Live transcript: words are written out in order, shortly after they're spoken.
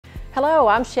Hello,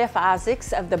 I'm Chef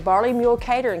Isaacs of the Barley Mule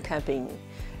Catering Company.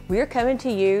 We're coming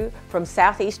to you from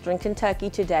southeastern Kentucky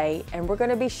today, and we're going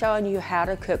to be showing you how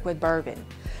to cook with bourbon.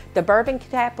 The bourbon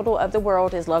capital of the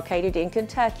world is located in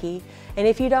Kentucky, and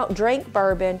if you don't drink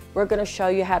bourbon, we're going to show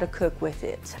you how to cook with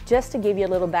it. Just to give you a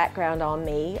little background on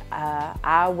me,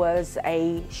 I was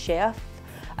a chef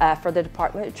for the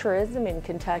Department of Tourism in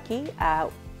Kentucky.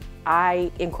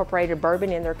 I incorporated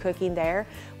bourbon in their cooking there.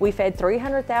 We fed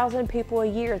 300,000 people a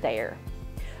year there.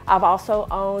 I've also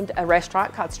owned a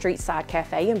restaurant called Street Side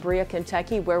Cafe in Berea,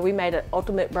 Kentucky, where we made an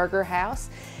ultimate burger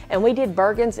house, and we did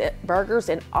burgers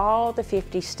in all the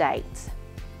 50 states.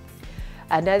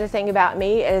 Another thing about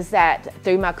me is that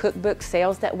through my cookbook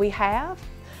sales that we have,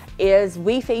 is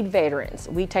we feed veterans.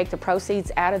 We take the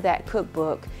proceeds out of that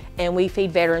cookbook and we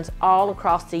feed veterans all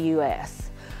across the U.S.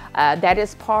 That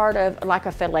is part of like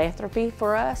a philanthropy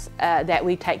for us, that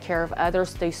we take care of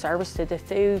others through service to the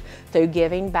food, through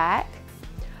giving back.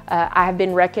 I have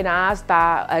been recognized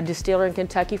by a distiller in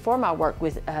Kentucky for my work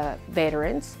with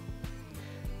veterans.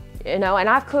 You know, and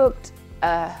I've cooked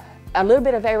a little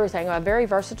bit of everything. I'm a very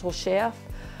versatile chef.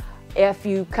 If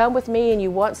you come with me and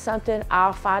you want something,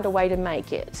 I'll find a way to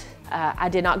make it. I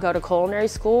did not go to culinary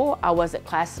school. I wasn't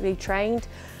classically trained.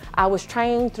 I was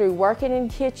trained through working in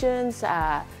kitchens,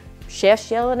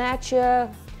 chefs yelling at you, and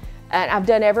I've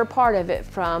done every part of it,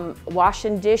 from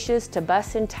washing dishes to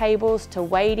bussing tables to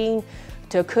waiting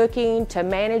to cooking to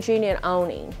managing and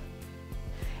owning.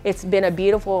 It's been a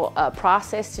beautiful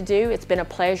process to do. It's been a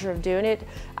pleasure of doing it.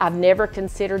 I've never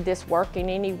considered this work in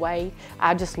any way.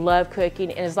 I just love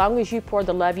cooking, and as long as you pour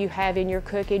the love you have in your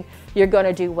cooking, you're going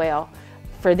to do well.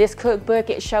 For this cookbook,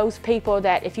 it shows people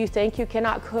that if you think you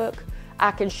cannot cook,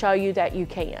 I can show you that you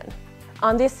can.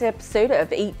 On this episode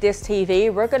of Eat This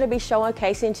TV, we're going to be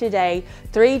showcasing today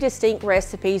 3 distinct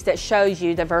recipes that shows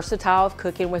you the versatility of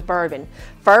cooking with bourbon.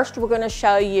 First, we're going to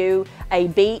show you a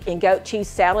beet and goat cheese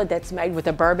salad that's made with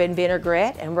a bourbon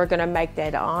vinaigrette, and we're going to make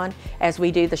that on as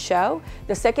we do the show.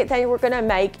 The second thing we're going to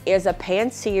make is a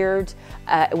pan-seared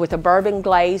with a bourbon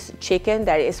glazed chicken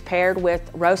that is paired with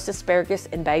roast asparagus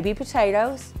and baby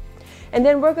potatoes. And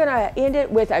then we're going to end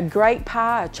it with a great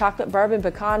pie, a chocolate bourbon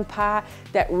pecan pie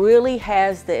that really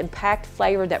has the impact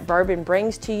flavor that bourbon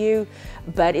brings to you,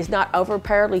 but is not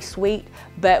overpoweringly sweet,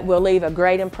 but will leave a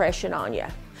great impression on you.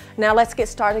 Now let's get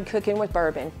started cooking with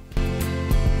bourbon.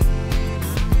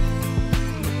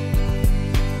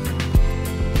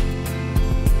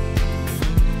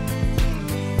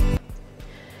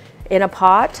 In a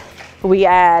pot, we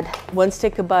add 1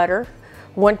 stick of butter,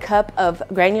 1 cup of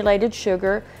granulated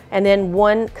sugar, and then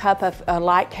 1 cup of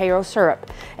light Karo syrup.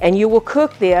 And you will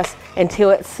cook this until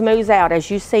it smooths out.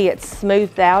 As you see, it's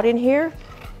smoothed out in here.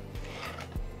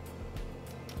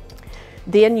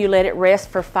 Then you let it rest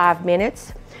for 5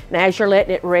 minutes. And as you're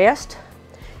letting it rest,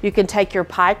 you can take your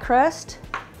pie crust,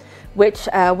 which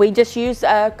we just use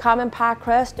a common pie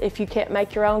crust. If you can't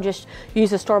make your own, just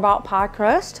use a store-bought pie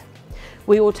crust.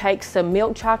 We will take some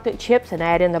milk chocolate chips and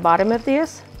add in the bottom of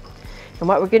this. And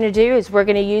what we're going to do is we're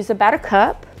going to use about a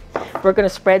cup. We're going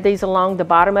to spread these along the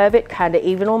bottom of it, kind of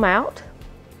even them out.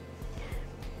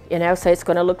 You know, so it's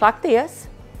going to look like this.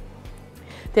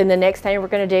 Then the next thing we're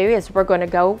going to do is we're going to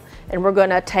go and we're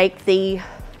going to take the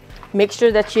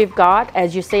mixture that you've got.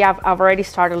 As you see, I've already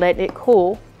started letting it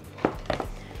cool.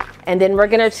 And then we're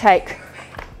going to take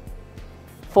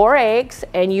 4 eggs,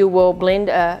 and you will blend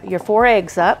your 4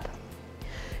 eggs up.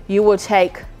 You will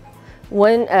take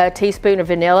 1 teaspoon of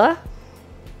vanilla,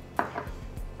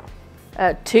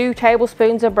 2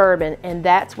 tablespoons of bourbon, and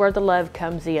that's where the love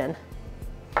comes in.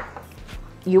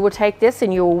 You will take this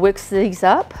and you will whisk these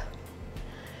up.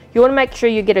 You want to make sure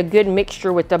you get a good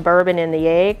mixture with the bourbon and the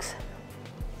eggs.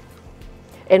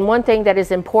 And one thing that is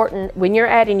important, when you're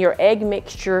adding your egg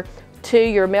mixture to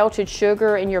your melted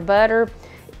sugar and your butter,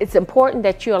 it's important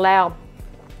that you allow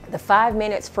the 5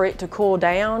 minutes for it to cool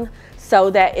down so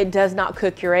that it does not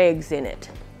cook your eggs in it.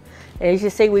 And as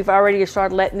you see, we've already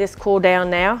started letting this cool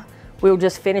down now. We'll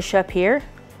just finish up here.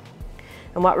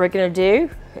 And what we're going to do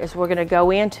is we're going to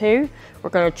go into, we're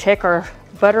going to check our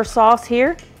butter sauce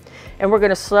here, and we're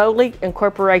going to slowly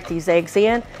incorporate these eggs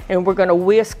in, and we're going to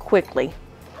whisk quickly.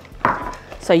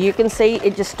 So you can see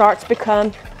it just starts to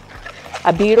become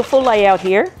a beautiful layout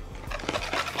here.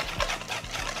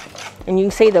 And you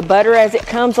can see the butter as it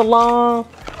comes along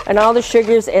and all the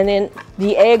sugars, and then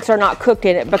the eggs are not cooked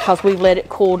in it because we've let it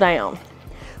cool down.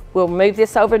 We'll move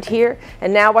this over to here,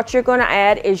 and now what you're going to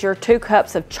add is your 2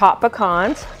 cups of chopped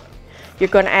pecans. You're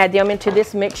going to add them into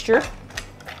this mixture.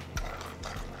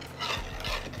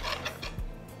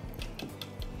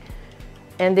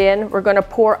 And then we're going to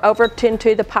pour over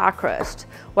into the pie crust.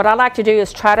 What I like to do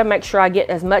is try to make sure I get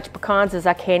as much pecans as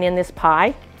I can in this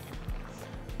pie.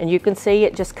 And you can see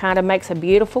it just kind of makes a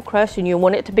beautiful crust, and you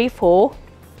want it to be full.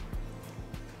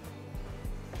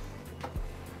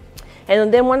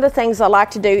 And then one of the things I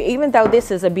like to do, even though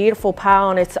this is a beautiful pie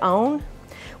on its own,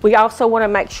 we also want to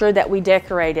make sure that we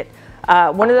decorate it.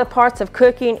 One of the parts of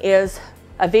cooking is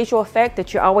a visual effect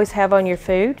that you always have on your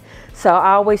food. So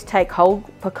I always take whole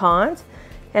pecans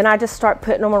and I just start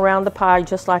putting them around the pie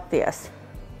just like this.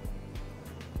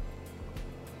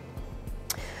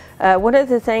 One of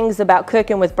the things about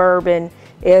cooking with bourbon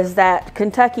is that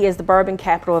Kentucky is the bourbon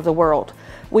capital of the world.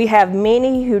 We have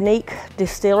many unique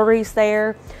distilleries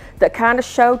there that kind of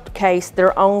showcase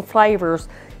their own flavors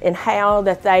in how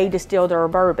that they distill their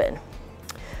bourbon.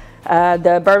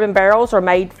 The bourbon barrels are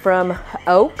made from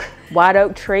oak, white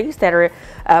oak trees that are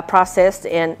processed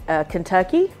in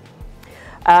Kentucky.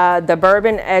 The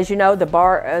bourbon, as you know, the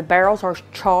barrels are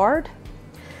charred.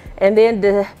 And then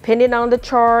depending on the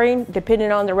charring,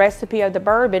 depending on the recipe of the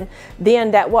bourbon, then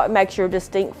that what makes your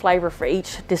distinct flavor for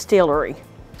each distillery.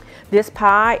 This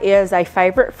pie is a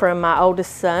favorite from my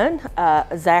oldest son,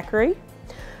 Zachary.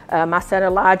 My son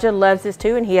Elijah loves this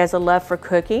too, and he has a love for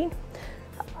cooking.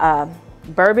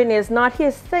 Bourbon is not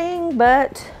his thing,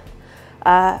 but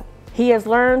he has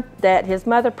learned that his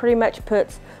mother pretty much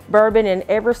puts bourbon in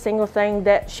every single thing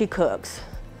that she cooks.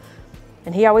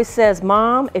 And he always says,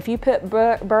 "Mom, if you put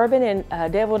bourbon in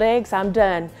deviled eggs, I'm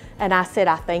done." And I said,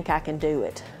 "I think I can do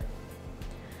it."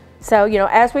 So, you know,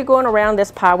 as we're going around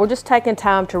this pie, we're just taking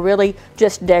time to really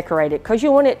just decorate it, because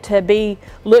you want it to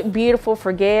look beautiful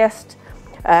for guests,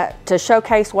 to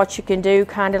showcase what you can do,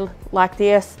 kind of like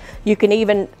this. You can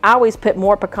even, I always put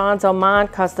more pecans on mine,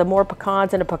 because the more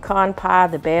pecans in a pecan pie,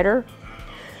 the better.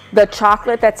 The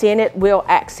chocolate that's in it will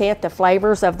accent the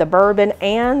flavors of the bourbon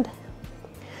and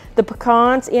the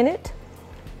pecans in it.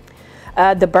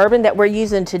 The bourbon that we're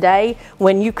using today,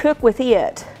 when you cook with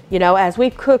it, you know, as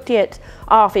we've cooked it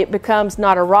off, it becomes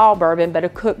not a raw bourbon, but a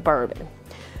cooked bourbon.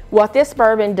 What this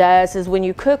bourbon does is when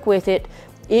you cook with it,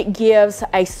 it gives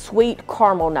a sweet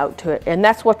caramel note to it, and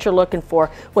that's what you're looking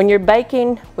for. When you're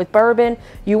baking with bourbon,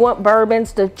 you want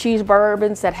bourbons to choose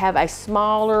bourbons that have a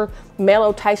smaller,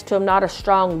 mellow taste to them, not a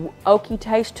strong oaky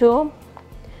taste to them.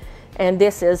 And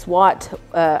this is what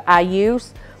I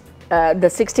use. The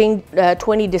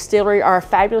 1620 Distillery are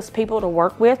fabulous people to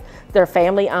work with. They're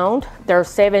family owned. They're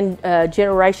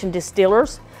 7-generation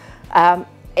distillers. And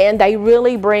they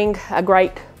really bring a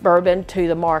great bourbon to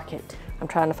the market. I'm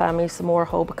trying to find me some more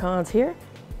whole pecans here.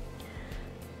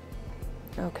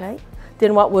 Okay.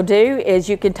 Then what we'll do is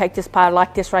you can take this pie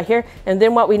like this right here. And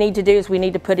then what we need to do is we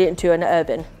need to put it into an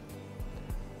oven.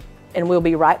 And we'll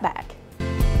be right back.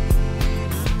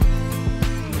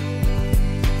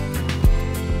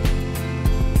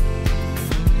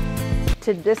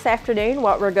 This afternoon,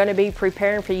 what we're going to be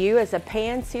preparing for you is a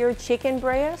pan-seared chicken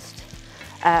breast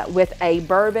with a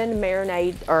bourbon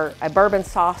marinade or a bourbon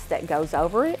sauce that goes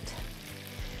over it.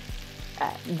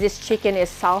 This chicken is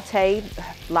sauteed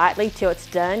lightly till it's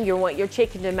done. You want your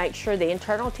chicken to make sure the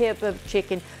internal tip of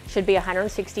chicken should be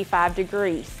 165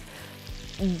 degrees.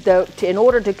 In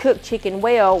order to cook chicken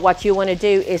well, what you want to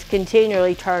do is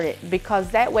continually turn it,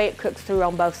 because that way it cooks through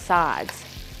on both sides.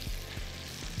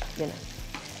 You know.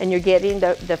 And you're getting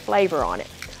the flavor on it.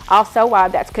 Also, while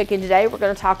that's cooking today, we're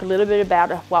going to talk a little bit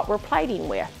about what we're plating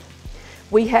with.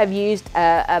 We have used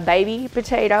a baby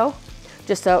potato,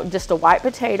 just a white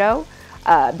potato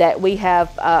that we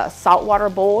have salt water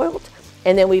boiled,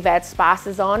 and then we've added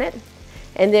spices on it.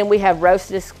 And then we have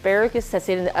roasted asparagus that's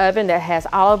in the oven that has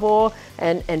olive oil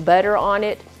and butter on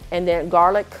it, and then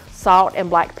garlic, salt, and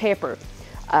black pepper.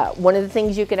 One of the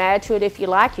things you can add to it if you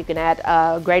like, you can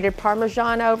add grated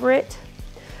Parmesan over it.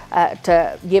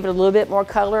 To give it a little bit more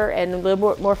color and a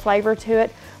little bit more flavor to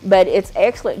it. But it's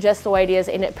excellent just the way it is,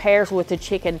 and it pairs with the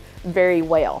chicken very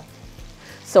well.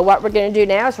 So what we're going to do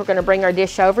now is we're going to bring our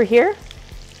dish over here.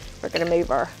 We're going to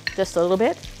move just a little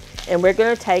bit, and we're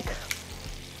going to take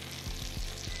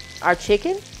our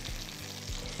chicken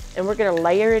and we're going to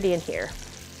layer it in here.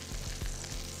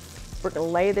 We're going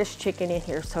to lay this chicken in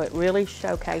here so it really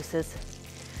showcases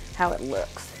how it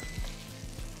looks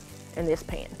in this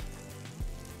pan.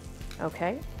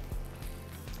 Okay,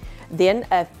 then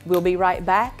we'll be right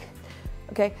back.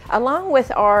 Okay, along with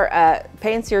our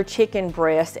pan-seared chicken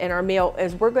breast and our meal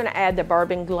is we're going to add the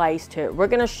bourbon glaze to it. We're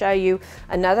going to show you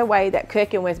another way that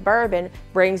cooking with bourbon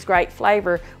brings great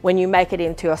flavor when you make it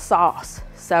into a sauce.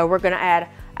 So we're going to add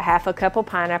a half a cup of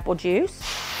pineapple juice.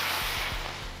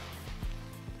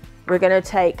 We're going to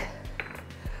take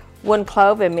 1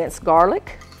 clove of minced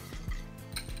garlic,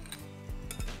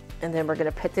 and then we're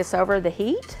going to put this over the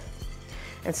heat.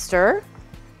 and stir.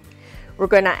 We're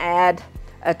going to add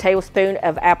a tablespoon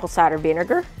of apple cider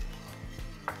vinegar.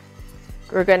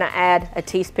 We're going to add a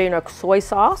teaspoon of soy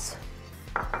sauce,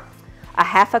 a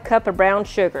half a cup of brown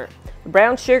sugar.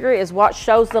 Brown sugar is what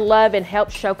shows the love and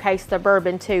helps showcase the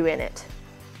bourbon too in it.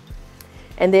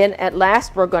 And then at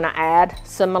last we're going to add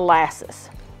some molasses.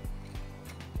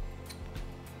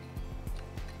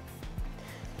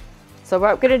 So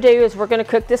what we're going to do is we're going to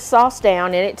cook this sauce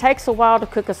down, and it takes a while to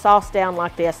cook a sauce down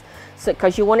like this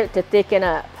because you want it to thicken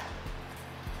up.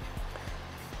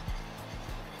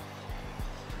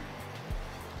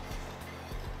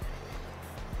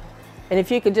 And if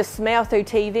you could just smell through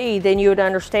TV, then you would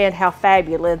understand how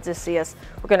fabulous this is.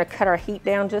 We're going to cut our heat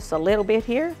down just a little bit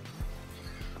here.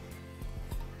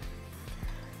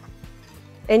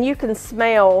 And you can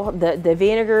smell the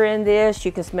vinegar in this,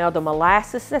 you can smell the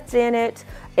molasses that's in it,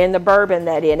 and the bourbon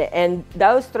that's in it. And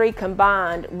those three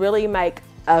combined really make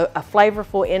a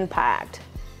flavorful impact.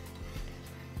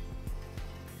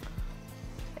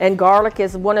 And garlic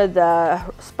is one of the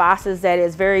spices that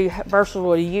is very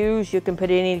versatile to use. You can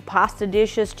put it in any pasta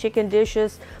dishes, chicken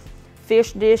dishes,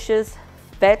 fish dishes,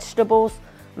 vegetables,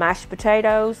 mashed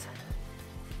potatoes.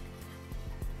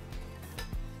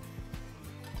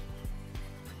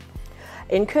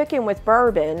 In cooking with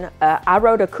bourbon, I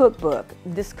wrote a cookbook.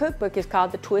 This cookbook is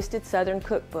called the Twisted Southern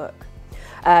Cookbook.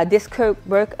 This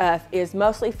cookbook is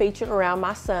mostly featured around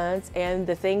my sons and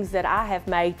the things that I have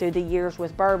made through the years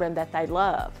with bourbon that they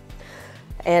love.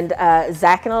 And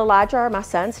Zach and Elijah are my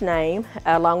son's name,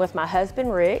 along with my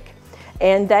husband Rick,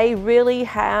 and they really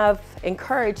have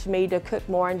encouraged me to cook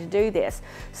more and to do this.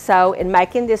 So in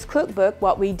making this cookbook,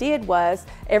 what we did was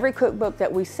every cookbook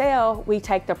that we sell, we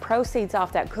take the proceeds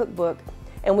off that cookbook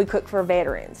and we cook for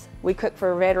veterans. We cook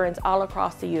for veterans all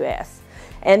across the U.S.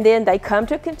 And then they come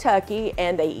to Kentucky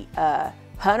and they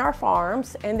hunt our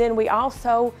farms, and then we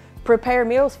also prepare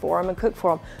meals for them and cook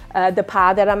for them. The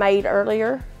pie that I made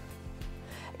earlier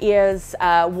is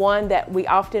one that we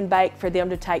often bake for them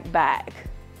to take back.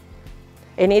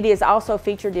 And it is also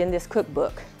featured in this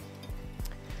cookbook.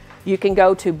 You can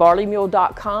go to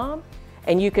barleymule.com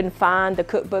and you can find the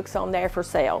cookbooks on there for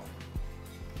sale.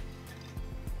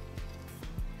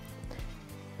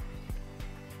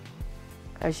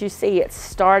 As you see, it's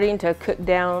starting to cook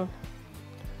down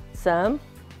some.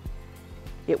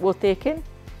 It will thicken.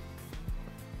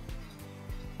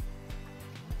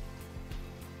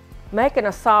 Making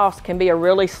a sauce can be a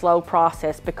really slow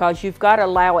process because you've got to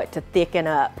allow it to thicken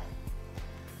up.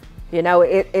 You know,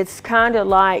 it's kind of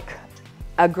like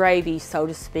a gravy, so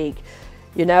to speak.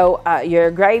 You know,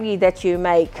 your gravy that you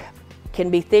make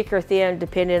can be thick or thin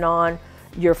depending on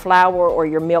your flour or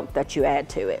your milk that you add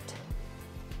to it.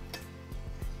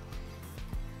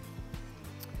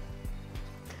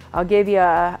 I'll give you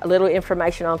a little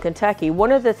information on Kentucky.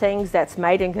 One of the things that's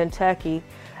made in Kentucky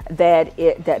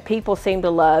that people seem to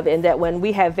love, and that when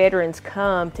we have veterans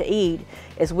come to eat,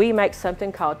 is we make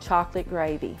something called chocolate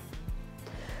gravy.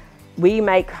 We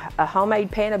make a homemade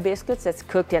pan of biscuits that's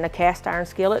cooked in a cast iron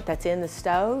skillet that's in the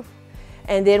stove,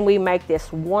 and then we make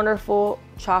this wonderful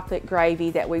chocolate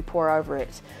gravy that we pour over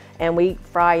it. And we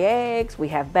fry eggs, we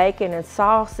have bacon and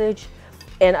sausage.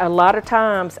 And a lot of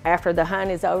times after the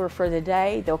hunt is over for the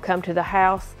day, they'll come to the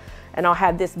house and I'll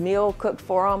have this meal cooked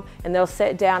for them, and they'll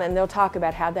sit down and they'll talk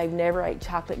about how they've never ate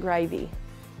chocolate gravy.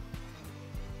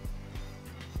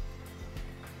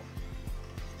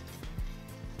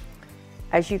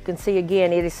 As you can see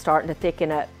again, it is starting to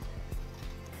thicken up.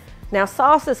 Now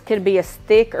sauces can be as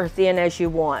thick or thin as you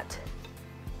want.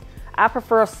 I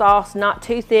prefer a sauce not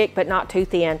too thick but not too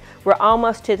thin. We're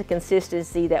almost to the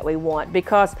consistency that we want,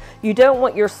 because you don't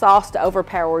want your sauce to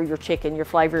overpower your chicken, your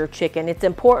flavor of your chicken. It's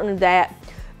important that,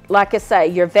 like I say,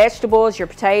 your vegetables, your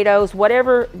potatoes,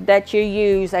 whatever that you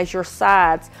use as your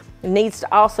sides needs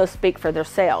to also speak for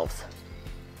themselves.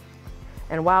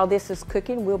 And while this is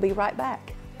cooking, we'll be right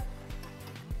back.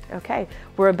 Okay,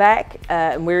 we're back.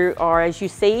 We are, as you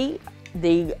see,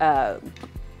 the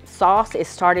sauce is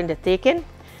starting to thicken.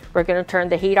 We're going to turn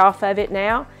the heat off of it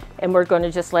now, and we're going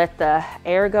to just let the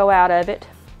air go out of it,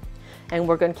 and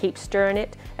we're going to keep stirring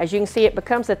it. As you can see, it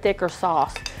becomes a thicker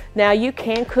sauce. Now you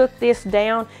can cook this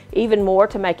down even more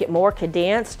to make it more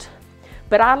condensed,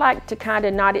 but I like to kind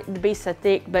of not it to be so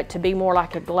thick, but to be more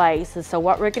like a glaze. And so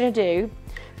what we're going to do,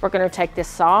 we're going to take this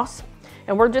sauce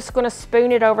and we're just going to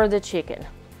spoon it over the chicken.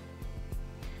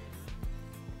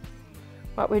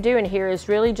 What we're doing here is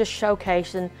really just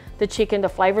showcasing the chicken, the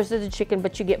flavors of the chicken,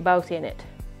 but you get both in it.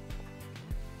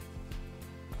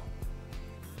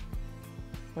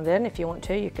 And then if you want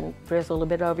to, you can drizzle a little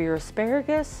bit over your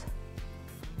asparagus.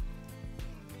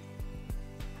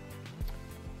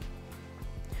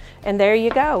 And there you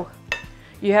go.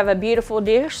 You have a beautiful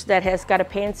dish that has got a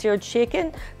pan-seared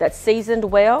chicken that's seasoned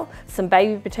well, some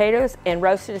baby potatoes, and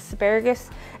roasted asparagus,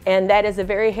 and that is a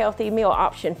very healthy meal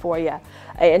option for you.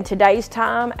 In today's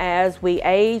time, as we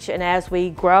age and as we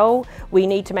grow, we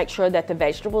need to make sure that the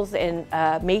vegetables and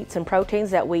meats and proteins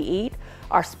that we eat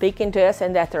are speaking to us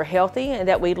and that they're healthy, and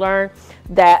that we learn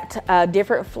that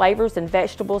different flavors and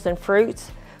vegetables and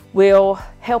fruits will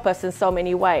help us in so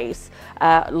many ways.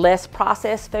 Less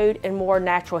processed food and more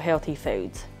natural healthy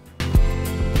foods.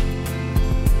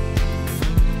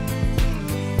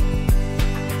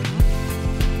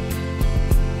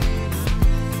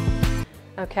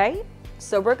 Okay,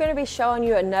 so we're going to be showing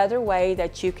you another way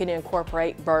that you can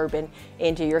incorporate bourbon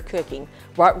into your cooking.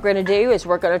 What we're going to do is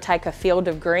we're going to take a field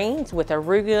of greens with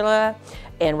arugula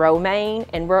and romaine,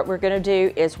 and what we're going to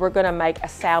do is we're going to make a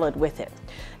salad with it.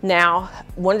 Now,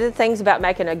 one of the things about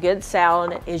making a good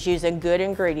salad is using good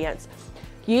ingredients.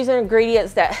 Using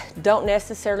ingredients that don't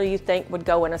necessarily you think would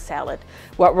go in a salad.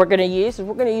 What we're going to use is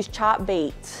we're going to use chopped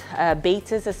beets.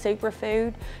 Beets is a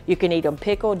superfood. You can eat them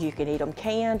pickled, you can eat them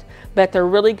canned, but they're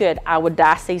really good. I would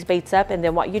dice these beets up, and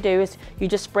then what you do is you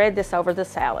just spread this over the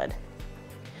salad.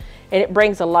 And it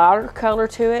brings a lot of color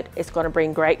to it. It's going to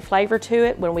bring great flavor to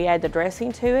it when we add the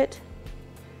dressing to it.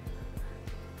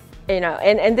 You know,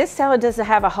 and this salad doesn't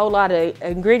have a whole lot of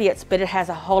ingredients, but it has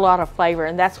a whole lot of flavor,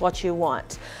 and that's what you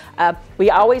want. We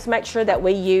always make sure that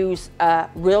we use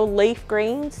real leaf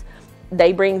greens.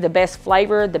 They bring the best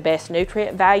flavor, the best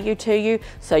nutrient value to you,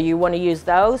 so you want to use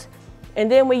those. And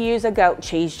then we use a goat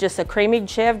cheese, just a creamy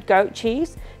cheddar goat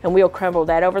cheese, and we'll crumble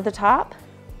that over the top.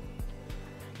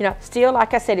 You know, still,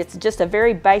 like I said, it's just a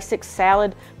very basic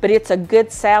salad, but it's a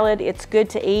good salad. It's good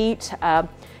to eat.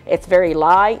 It's very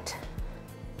light.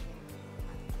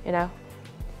 You know,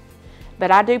 but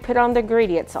I do put on the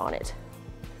ingredients on it,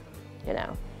 you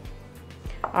know.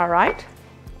 All right,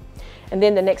 and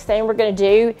then the next thing we're going to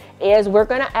do is we're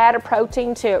going to add a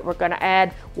protein to it. We're going to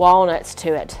add walnuts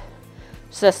to it.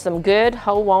 So some good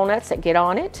whole walnuts that get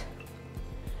on it.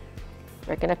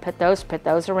 We're going to put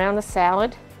those around the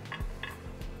salad.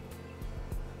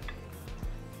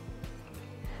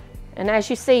 And as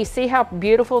you see how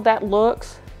beautiful that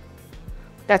looks?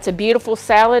 That's a beautiful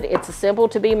salad. It's simple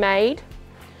to be made.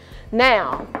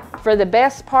 Now, for the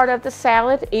best part of the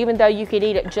salad, even though you could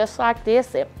eat it just like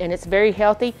this and it's very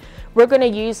healthy, we're going to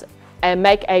use and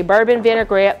make a bourbon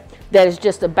vinaigrette that is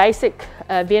just a basic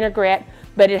vinaigrette,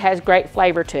 but it has great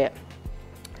flavor to it.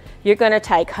 You're going to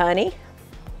take honey.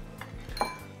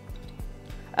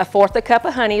 1/4 cup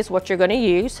of honey is what you're going to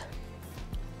use.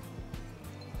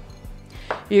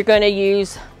 You're going to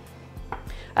use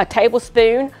a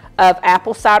tablespoon of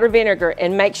apple cider vinegar,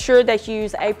 and make sure that you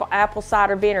use apple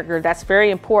cider vinegar. That's very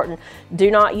important.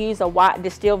 Do not use a white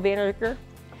distilled vinegar.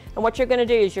 And what you're going to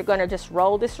do is you're going to just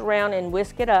roll this around and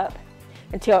whisk it up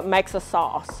until it makes a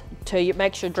sauce, until it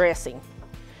makes your dressing.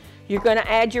 You're going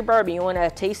to add your bourbon. You want a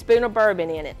teaspoon of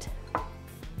bourbon in it.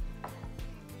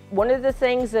 One of the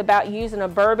things about using a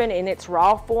bourbon in its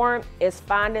raw form is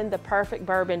finding the perfect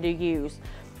bourbon to use.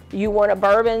 You want a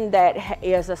bourbon that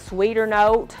is a sweeter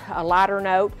note, a lighter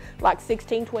note, like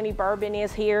 1620 bourbon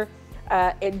is here.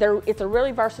 It's a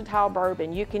really versatile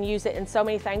bourbon. You can use it in so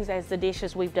many things as the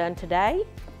dishes we've done today.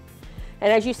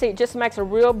 And as you see, it just makes a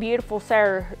real beautiful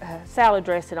salad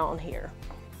dressing on here.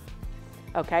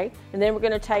 Okay, and then we're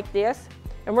going to take this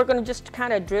and we're going to just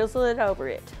kind of drizzle it over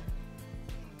it.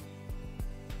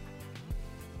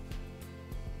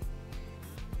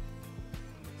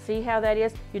 See how that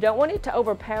is? You don't want it to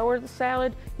overpower the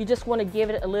salad. You just want to give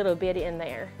it a little bit in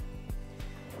there.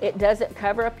 It doesn't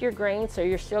cover up your greens, so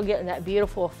you're still getting that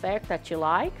beautiful effect that you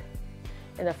like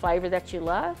and the flavor that you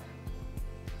love.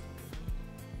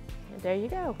 And there you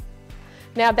go.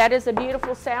 Now that is a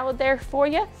beautiful salad there for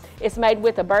you. It's made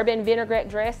with a bourbon vinaigrette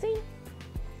dressing.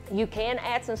 You can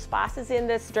add some spices in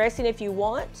this dressing if you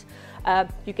want.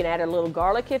 You can add a little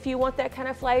garlic if you want that kind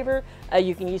of flavor.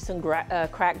 You can use some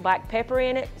cracked black pepper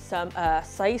in it, some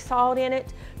sea salt in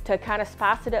it to kind of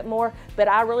spice it up more. But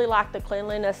I really like the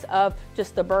cleanliness of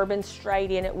just the bourbon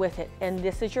straight in it with it. And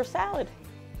this is your salad.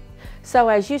 So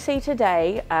as you see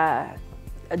today,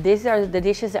 these are the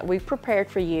dishes that we've prepared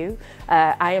for you.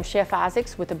 I am Chef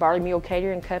Isaacs with the Barley Mule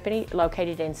Catering Company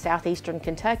located in southeastern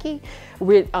Kentucky.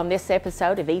 On this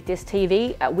episode of Eat This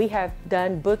TV, we have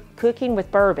done cooking with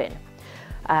bourbon.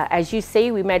 As you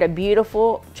see, we made a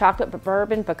beautiful chocolate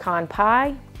bourbon pecan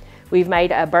pie. We've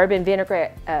made a bourbon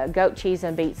vinaigrette goat cheese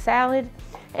and beet salad.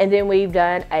 And then we've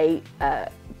done a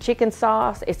chicken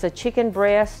sauce. It's a chicken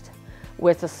breast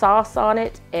with a sauce on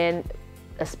it and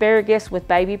asparagus with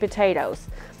baby potatoes.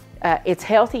 It's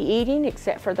healthy eating,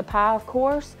 except for the pie, of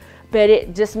course, but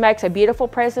it just makes a beautiful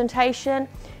presentation.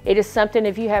 It is something,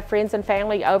 if you have friends and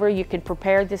family over, you can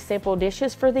prepare these simple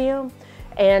dishes for them.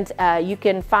 And you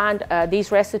can find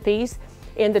these recipes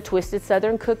in the Twisted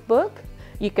Southern Cookbook.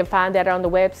 You can find that on the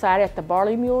website at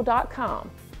thebarleymule.com.